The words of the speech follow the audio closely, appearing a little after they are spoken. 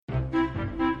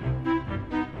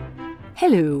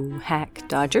Hello, Hack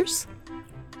Dodgers.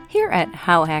 Here at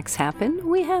How Hacks Happen,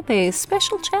 we have a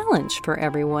special challenge for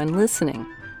everyone listening.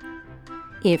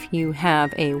 If you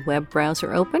have a web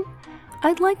browser open,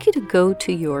 I'd like you to go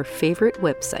to your favorite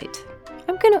website.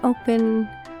 I'm going to open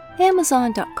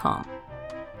Amazon.com.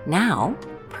 Now,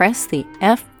 press the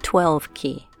F12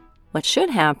 key. What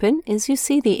should happen is you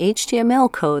see the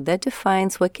HTML code that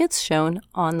defines what gets shown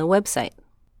on the website.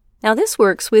 Now, this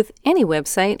works with any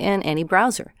website and any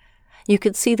browser. You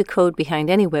could see the code behind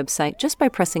any website just by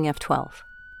pressing F12.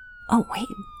 Oh,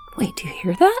 wait, do you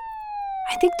hear that?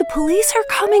 I think the police are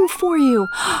coming for you.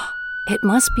 It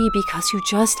must be because you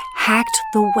just hacked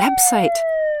the website.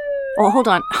 Oh, hold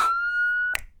on.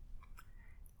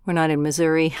 We're not in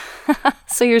Missouri,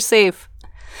 so you're safe.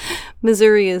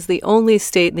 Missouri is the only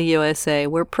state in the USA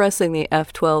where pressing the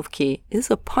F12 key is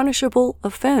a punishable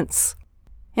offense.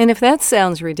 And if that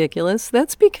sounds ridiculous,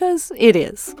 that's because it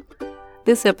is.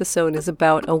 This episode is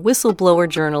about a whistleblower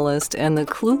journalist and the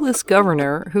clueless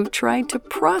governor who tried to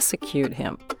prosecute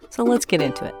him. So let's get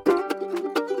into it.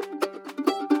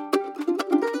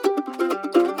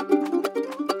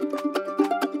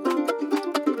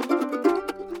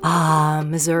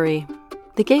 Missouri,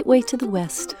 the gateway to the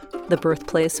West, the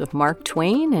birthplace of Mark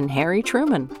Twain and Harry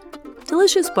Truman,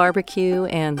 delicious barbecue,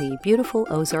 and the beautiful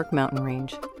Ozark mountain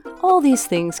range. All these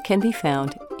things can be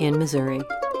found in Missouri.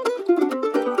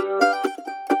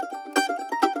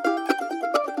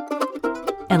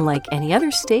 And like any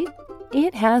other state,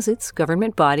 it has its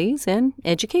government bodies and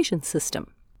education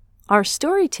system. Our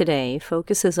story today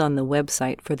focuses on the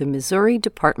website for the Missouri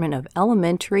Department of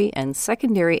Elementary and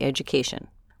Secondary Education,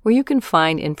 where you can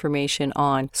find information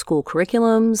on school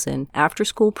curriculums and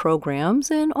after-school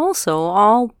programs, and also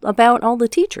all about all the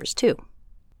teachers, too.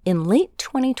 In late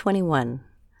 2021,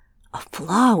 a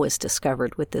flaw was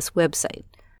discovered with this website.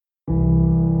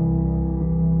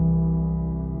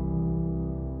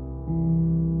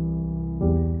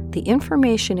 The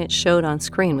information it showed on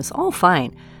screen was all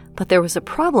fine, but there was a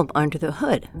problem under the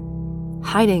hood.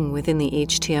 Hiding within the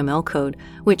HTML code,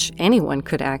 which anyone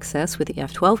could access with the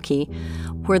F12 key,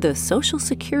 were the social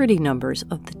security numbers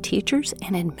of the teachers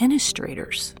and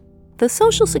administrators. The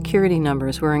social security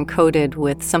numbers were encoded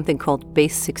with something called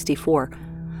base 64,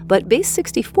 but base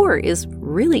 64 is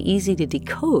really easy to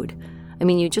decode. I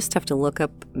mean, you just have to look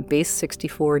up base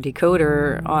 64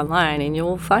 decoder online and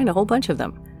you'll find a whole bunch of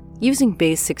them. Using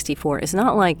base 64 is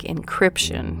not like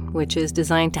encryption, which is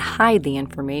designed to hide the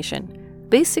information.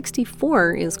 Base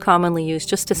 64 is commonly used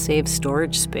just to save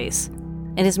storage space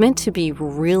and is meant to be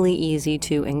really easy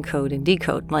to encode and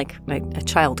decode, like a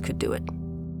child could do it.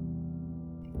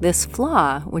 This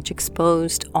flaw, which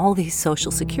exposed all these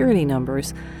social security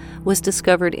numbers, was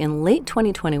discovered in late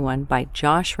 2021 by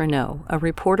Josh Renault, a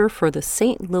reporter for the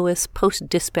St. Louis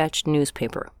Post-Dispatch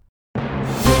newspaper.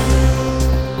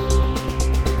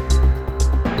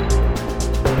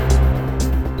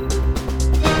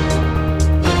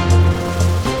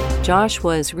 Josh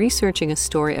was researching a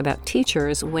story about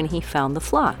teachers when he found the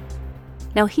flaw.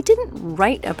 Now, he didn't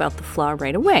write about the flaw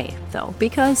right away, though,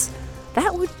 because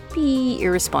that would be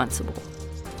irresponsible.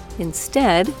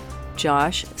 Instead,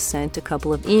 Josh sent a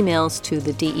couple of emails to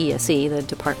the DESE, the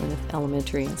Department of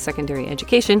Elementary and Secondary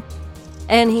Education,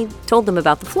 and he told them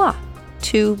about the flaw.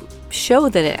 To show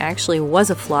that it actually was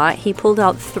a flaw, he pulled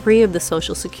out 3 of the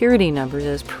social security numbers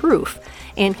as proof,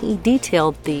 and he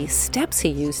detailed the steps he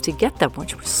used to get them,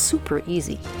 which was super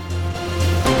easy.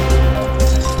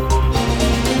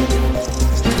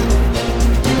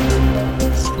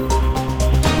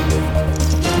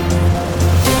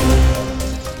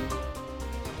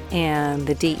 And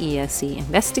the DESE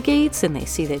investigates, and they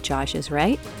see that Josh is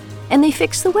right, and they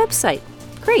fix the website.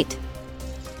 Great.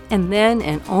 And then,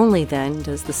 and only then,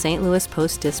 does the St. Louis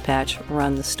Post-Dispatch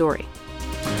run the story.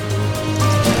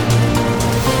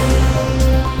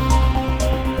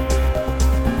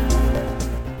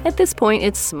 At this point,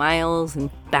 it smiles and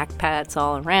back pats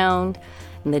all around,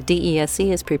 and the DESE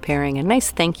is preparing a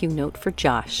nice thank you note for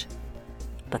Josh.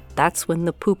 But that's when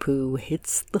the poo-poo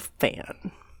hits the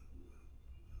fan.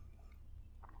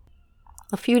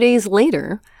 A few days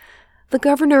later, the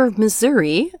governor of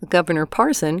Missouri, Governor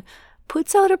Parson,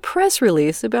 puts out a press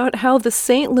release about how the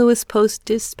St. Louis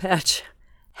Post-Dispatch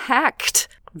hacked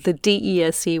the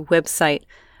DESE website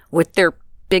with their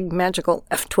big magical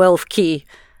F12 key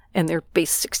and their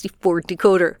base 64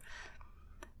 decoder.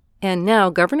 And now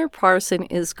Governor Parson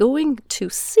is going to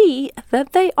see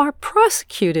that they are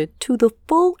prosecuted to the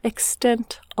full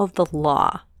extent of the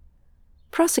law.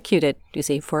 Prosecuted, you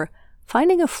see, for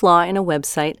finding a flaw in a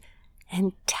website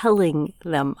and telling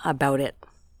them about it.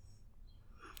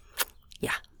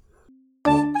 Yeah.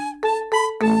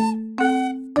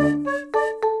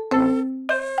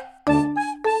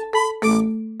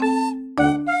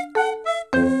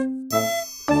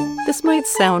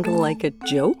 sound like a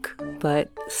joke, but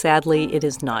sadly it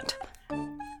is not.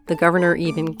 The governor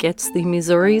even gets the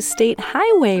Missouri State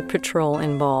Highway Patrol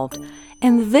involved,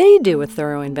 and they do a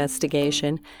thorough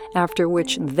investigation, after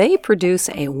which they produce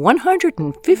a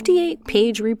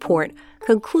 158-page report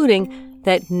concluding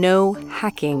that no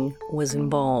hacking was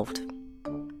involved.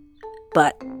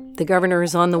 But the governor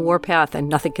is on the warpath and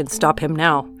nothing can stop him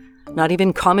now, not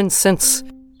even common sense.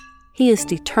 He is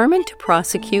determined to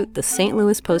prosecute the St.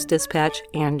 Louis Post-Dispatch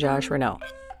and Josh Renault.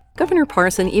 Governor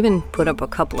Parson even put up a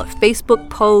couple of Facebook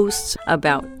posts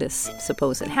about this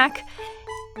supposed hack.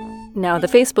 Now, the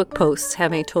Facebook posts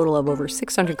have a total of over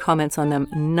 600 comments on them,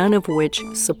 none of which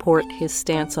support his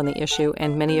stance on the issue,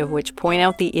 and many of which point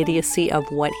out the idiocy of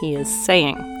what he is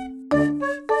saying.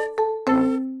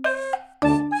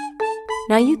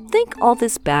 Now, you'd think all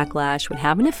this backlash would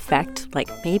have an effect, like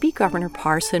maybe Governor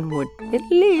Parson would at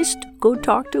least go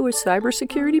talk to a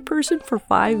cybersecurity person for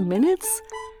 5 minutes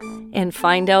and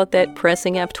find out that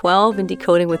pressing F12 and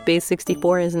decoding with base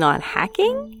 64 is not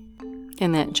hacking,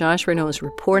 and that Josh Renault's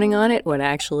reporting on it would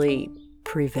actually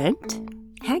prevent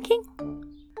hacking.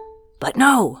 But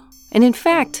no! And in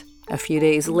fact, a few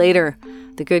days later,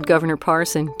 the good Governor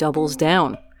Parson doubles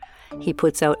down. He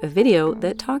puts out a video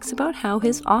that talks about how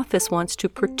his office wants to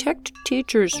protect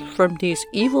teachers from these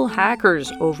evil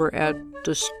hackers over at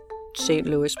the St.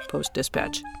 Louis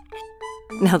Post-Dispatch.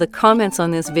 Now, the comments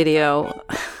on this video,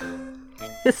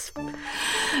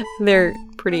 they're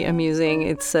pretty amusing.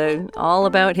 It's all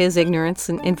about his ignorance.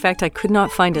 And in fact, I could not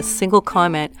find a single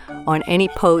comment on any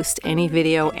post, any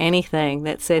video, anything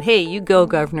that said, hey, you go,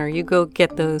 Governor, you go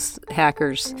get those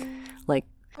hackers. Like,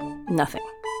 nothing.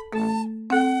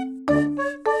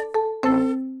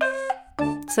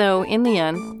 So, in the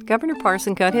end, Governor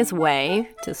Parson got his way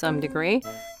to some degree.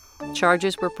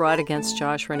 Charges were brought against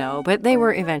Josh Renault, but they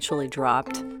were eventually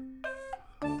dropped.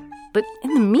 But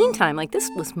in the meantime,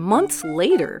 this was months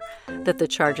later that the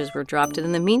charges were dropped. And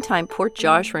in the meantime, poor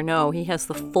Josh Renault, he has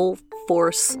the full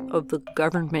force of the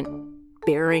government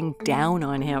bearing down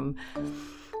on him.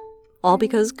 All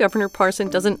because Governor Parson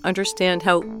doesn't understand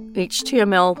how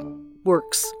HTML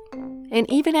works. And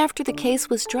even after the case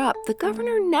was dropped, the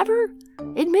governor never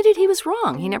admitted he was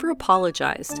wrong. He never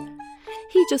apologized.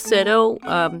 He just said,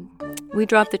 we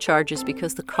dropped the charges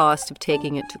because the cost of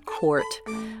taking it to court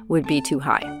would be too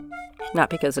high. Not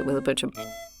because it was a bunch of,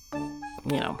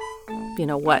 you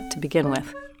know what to begin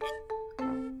with.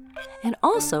 And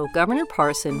also, Governor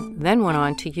Parson then went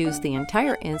on to use the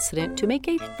entire incident to make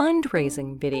a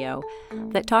fundraising video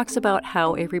that talks about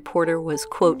how a reporter was,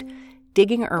 quote,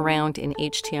 digging around in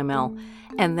HTML,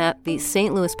 and that the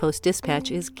St. Louis Post-Dispatch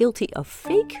is guilty of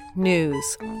fake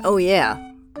news. Oh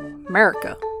yeah,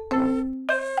 America.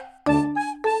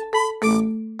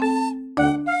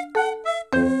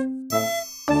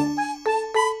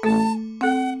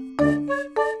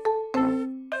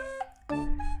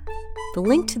 The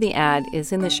link to the ad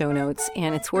is in the show notes,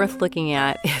 and it's worth looking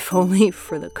at, if only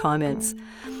for the comments.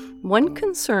 One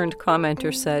concerned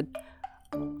commenter said,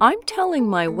 I'm telling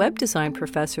my web design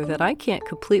professor that I can't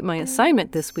complete my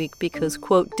assignment this week because,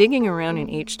 quote, digging around in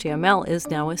HTML is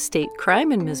now a state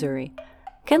crime in Missouri.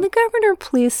 Can the governor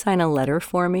please sign a letter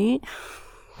for me?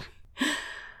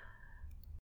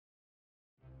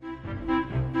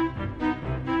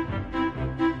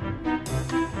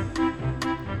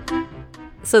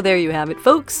 So there you have it,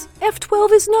 folks.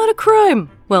 F12 is not a crime.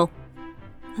 Well,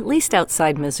 at least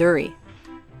outside Missouri.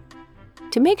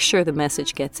 To make sure the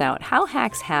message gets out, How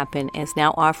Hacks Happen is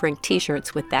now offering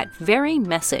t-shirts with that very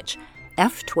message.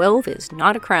 F12 is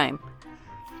not a crime.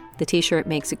 The t-shirt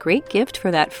makes a great gift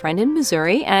for that friend in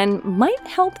Missouri and might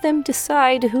help them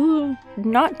decide who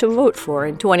not to vote for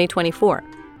in 2024.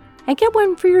 And get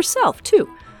one for yourself,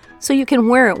 too, so you can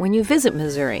wear it when you visit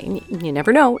Missouri. You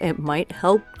never know, it might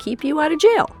help keep you out of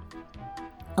jail.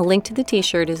 A link to the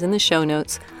t-shirt is in the show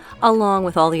notes, along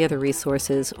with all the other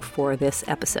resources for this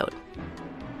episode.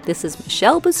 This is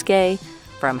Michelle Bousquet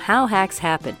from How Hacks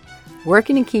Happen,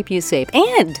 working to keep you safe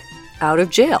and out of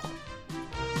jail.